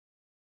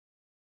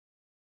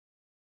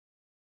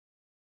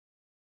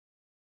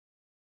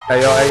Hey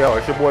yo,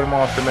 it's your boy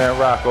Monster Man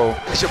Rocco.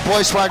 It's your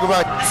boy Swagger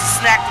Rock. This is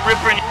Snack the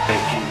Ripper.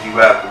 You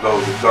rap for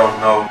those who don't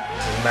know.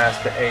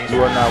 Master Ace.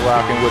 You are not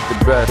rocking with the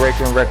best.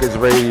 Breaking Records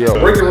Radio.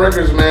 Breaking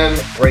Records, man.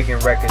 Breaking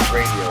Records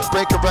Radio.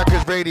 Breaking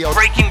Records Radio.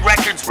 Breaking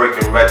Records.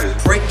 Breaking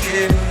Records.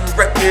 Breaking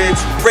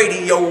Records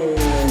Radio.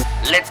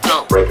 Let's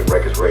go. Breaking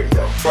Records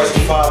Radio.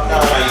 Breaking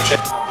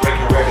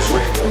Records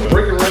Radio.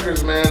 Breaking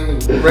Records, man.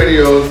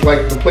 Radio is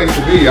like the place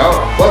to be. I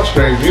fuck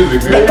strange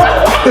music, dude.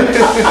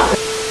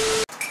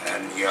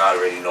 You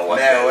already know what.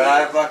 Man, when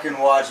I fucking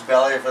watched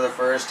Belly for the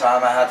first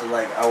time, I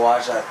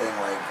watched that thing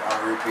like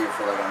on repeat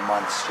for like a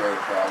month straight,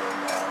 probably,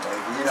 man.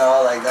 Like, you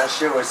know, like that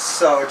shit was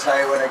so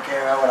tight when it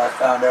came out. When I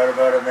found out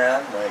about it,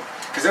 man, like,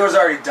 cause it was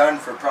already done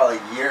for probably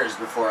years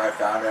before I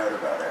found out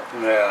about it.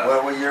 Yeah.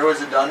 What year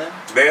was it done in?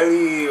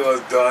 Belly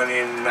was done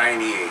in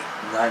 '98.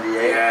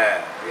 98.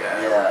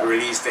 Yeah.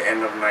 Released the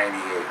end of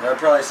 '98. I've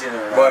probably seen it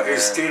around But there,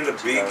 it's still the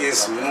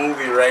biggest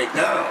movie right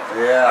now.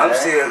 Yeah.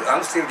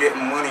 I'm still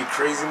getting money,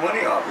 crazy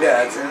money off.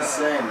 Yeah, it's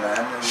insane, man.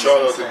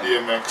 Shout out to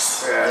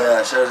DMX.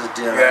 Yeah, shout out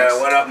to DMX.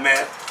 Yeah, what up,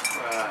 man?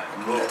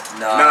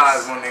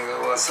 Nas, my nigga,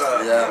 what's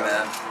up? Yeah,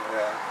 man.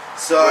 Yeah.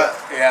 So,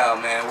 yeah,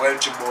 man,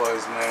 Welch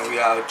boys, man. We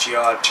out here,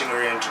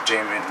 Artillery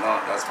Entertainment. No,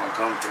 that's my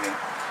company.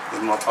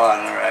 It's my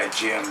partner right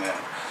here, man.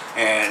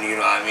 And you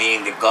know what I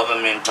mean, the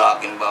government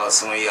talking about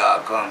some of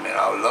y'all coming.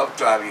 I would love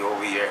to have you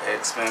over here,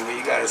 X-Men, but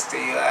you gotta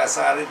stay your ass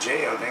out of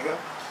jail, nigga.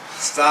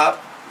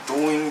 Stop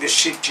doing the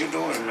shit you're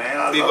doing,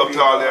 man. Big up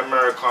to all the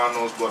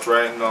Americanos, but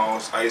right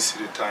now, I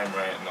see the time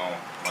right now.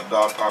 My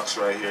dog Pox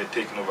right here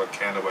taking over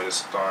Canada by the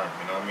storm,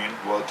 you know what I mean?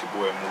 Wealthy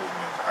Boy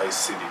Movement, High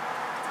City,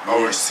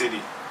 our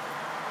city.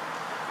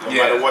 No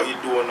matter what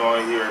you're doing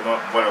out here, no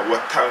matter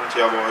what talent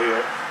you have out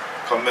here,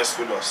 come mess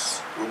with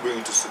us. We'll bring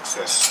you to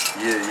success.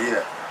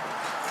 Yeah.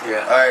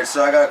 Alright,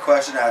 so I got a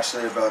question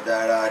actually about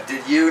that.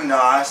 Did you,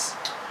 Nas,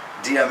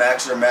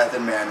 DMX, or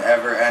Method Man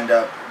ever end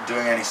up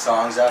doing any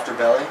songs after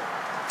Belly?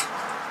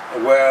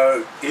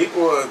 Well, it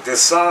was the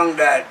song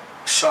that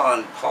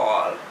Sean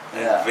Paul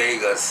in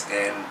Vegas,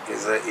 and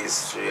is a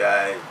history.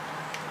 I'm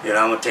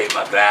gonna take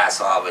my glass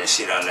off and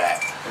shit on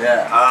that.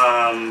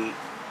 Yeah.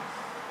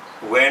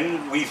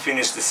 When we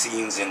finished the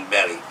scenes in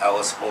Belly, I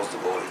was supposed to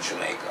go to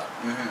Jamaica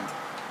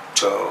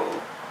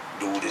to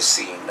do the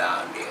scene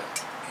down there.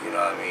 You know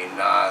what I mean?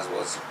 Nas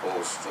was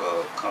supposed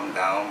to come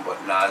down,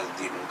 but Nas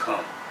didn't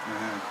come.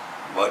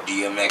 But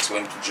DMX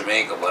went to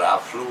Jamaica, but I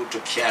flew to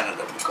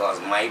Canada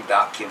because my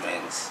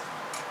documents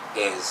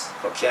is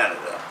for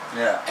Canada.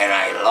 Yeah. And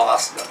I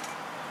lost them.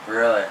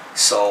 Really?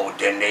 So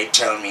then they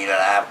tell me that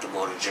I have to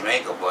go to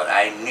Jamaica, but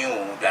I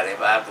knew that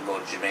if I have to go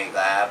to Jamaica,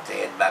 I have to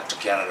head back to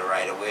Canada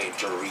right away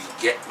to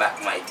get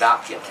back my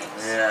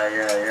documents.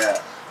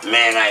 Yeah.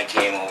 Man, I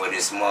came over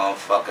this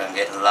motherfucker and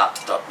get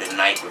locked up the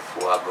night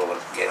before I go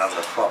get on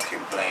the fucking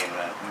plane,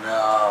 man.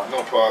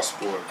 No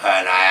passport.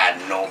 And I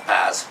had no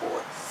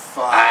passport.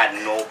 Fuck. I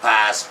had no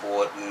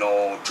passport,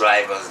 no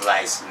driver's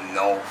license,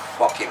 no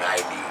fucking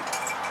ID.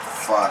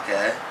 Fuck,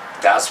 eh?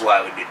 That's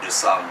why we did the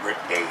song Brick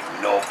Day,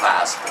 no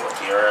passport.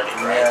 You heard it,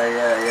 right?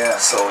 Yeah.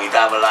 So it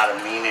have a lot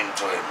of meaning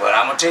to it. But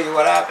I'm gonna tell you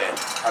what happened.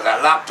 I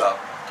got locked up.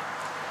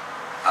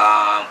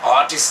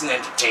 Artists and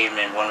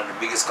Entertainment, one of the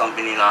biggest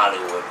companies in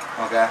Hollywood.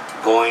 Okay.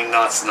 Going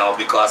nuts now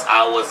because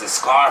I was the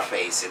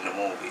Scarface in the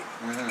movie.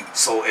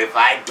 So if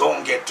I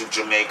don't get to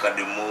Jamaica,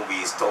 the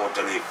movie is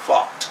totally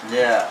fucked.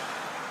 Yeah.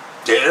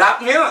 They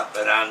locked me up,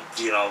 and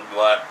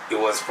but it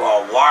was for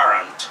a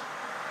warrant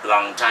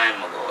long time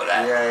ago.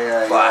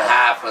 That for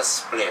half a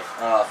spliff.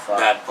 Oh, fuck.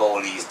 That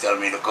police tell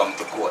me to come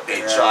to court.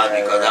 They charged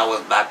me because I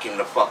was back in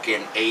the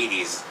fucking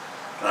 80s.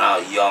 When I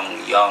was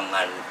young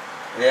and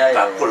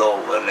got pulled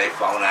over and they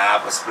found a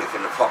half a spliff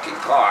in the fucking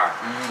car.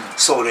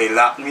 So they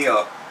locked me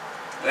up.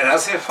 And I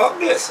said, fuck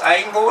this. I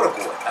ain't go to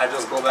court. I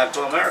just go back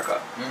to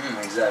America.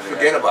 Exactly.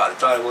 Forget about it.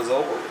 Thought it was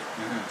over with.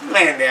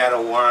 Man, they had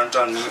a warrant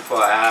on me for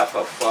half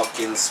a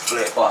fucking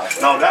split.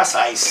 No, that's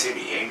Ice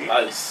City, ain't it?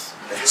 Ice.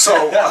 So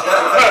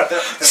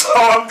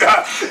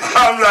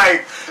I'm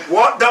like,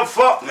 what the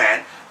fuck,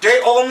 man? They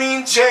owe me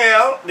in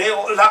jail. They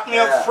locked me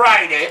up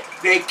Friday.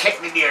 They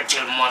kept me there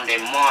till Monday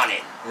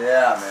morning.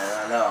 Yeah,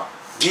 man, I know.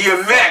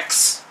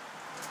 DMX,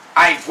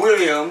 Ike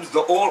Williams,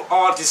 the old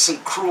artists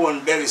and crew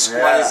and Belly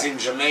Squad is in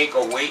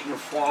Jamaica waiting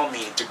for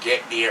me to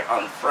get there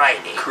on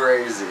Friday.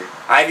 Crazy.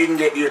 I didn't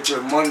get there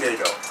till Monday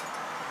though.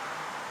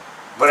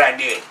 But I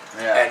did.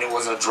 Yeah. And it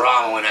was a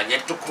drama. When I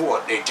get to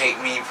court, they take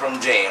me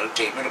from jail,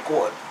 take me to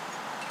court.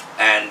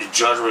 And the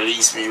judge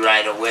released me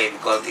right away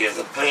because there's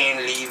a plane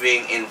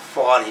leaving in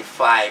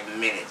 45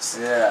 minutes.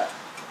 Yeah.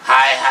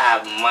 I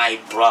have my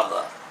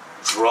brother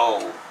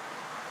drove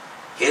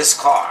his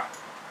car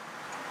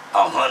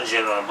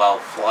 100 or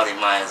about 40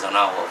 miles an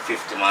hour,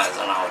 50 miles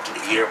an hour to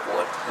the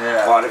airport.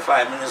 Yeah.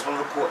 45 minutes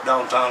from the court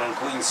downtown on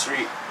Queen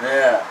Street.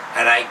 Yeah.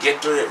 And I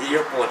get to the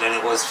airport and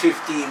it was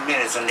 15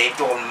 minutes and they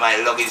told me my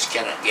luggage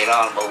cannot get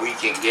on, but we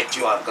can get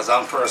you on because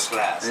I'm first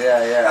class.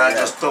 Yeah, yeah. And I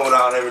just throw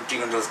down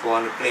everything and just go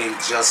on the plane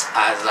just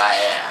as I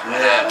am.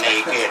 And I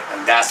make it.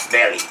 And that's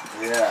belly.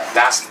 Yeah.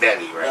 That's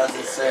belly right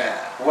That's there. insane.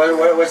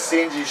 Yeah. What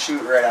scenes did you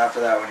shoot right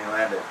after that when you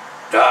landed?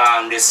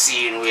 The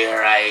scene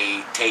where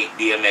I take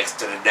DMX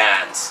to the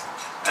dance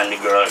and the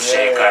girl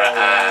shake her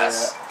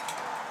ass.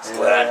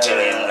 When I tell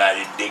him that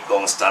the dick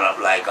gonna stand up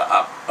like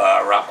a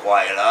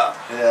Rockweiler,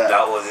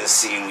 that was the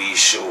scene we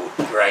shoot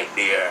right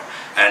there.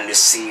 And the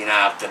scene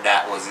after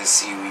that was the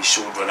scene we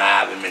shoot when I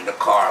have him in the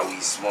car,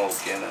 we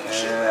smoking and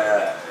shit like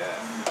that.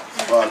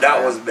 Yeah. And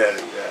that was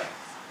better, yeah.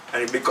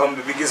 And it became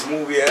the biggest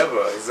movie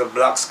ever. It's a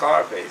black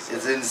Scarface.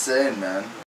 It's insane, man.